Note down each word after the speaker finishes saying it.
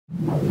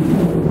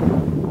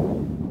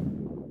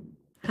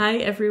Hi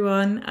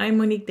everyone, I'm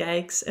Monique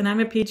Dijks and I'm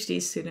a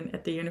PhD student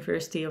at the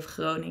University of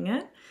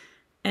Groningen.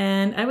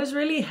 And I was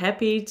really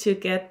happy to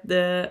get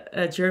the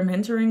EARLI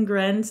Mentoring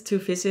Grant to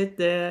visit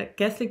the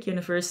Catholic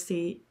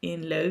University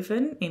in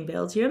Leuven in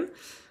Belgium.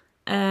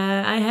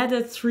 I had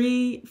a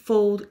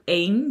threefold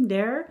aim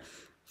there.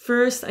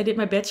 First, I did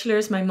my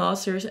bachelor's, my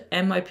master's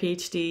and my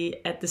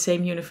PhD at the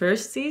same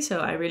university.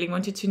 So I really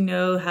wanted to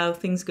know how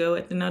things go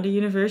at another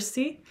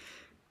university.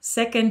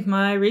 Second,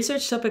 my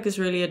research topic is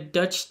really a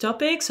Dutch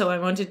topic, so I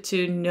wanted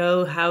to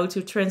know how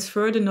to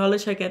transfer the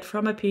knowledge I get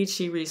from my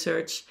PhD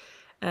research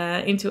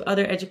into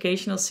other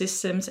educational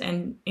systems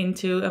and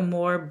into a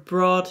more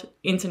broad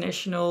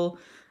international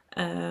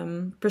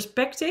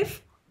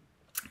perspective.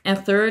 And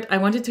third, I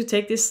wanted to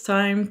take this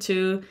time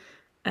to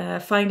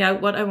find out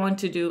what I want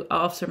to do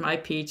after my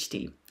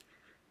PhD.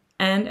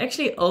 And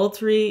actually all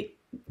three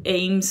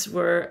aims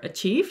were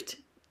achieved.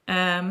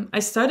 I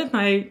started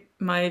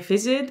my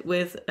visit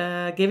with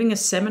giving a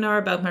seminar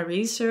about my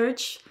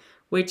research,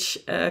 which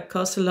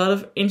caused a lot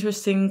of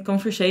interesting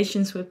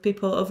conversations with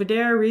people over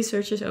there,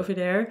 researchers over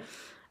there.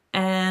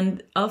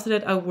 And after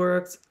that, I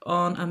worked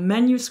on a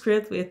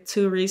manuscript with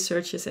two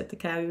researchers at the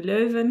KU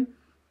Leuven.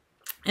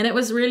 And it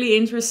was really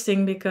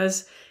interesting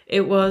because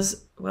it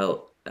was,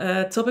 well,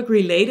 a topic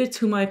related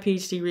to my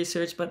PhD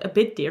research, but a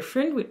bit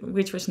different,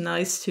 which was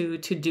nice to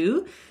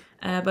do.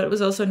 But it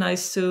was also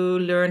nice to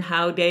learn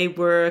how they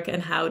work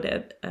and how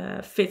that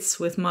fits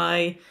with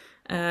my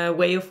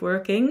way of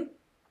working.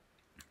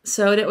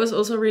 So that was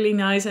also really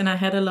nice. And I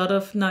had a lot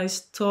of nice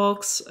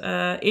talks,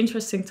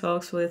 interesting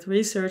talks with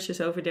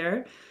researchers over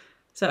there.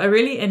 So I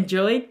really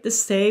enjoyed the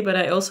stay, but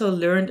I also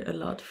learned a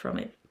lot from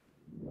it.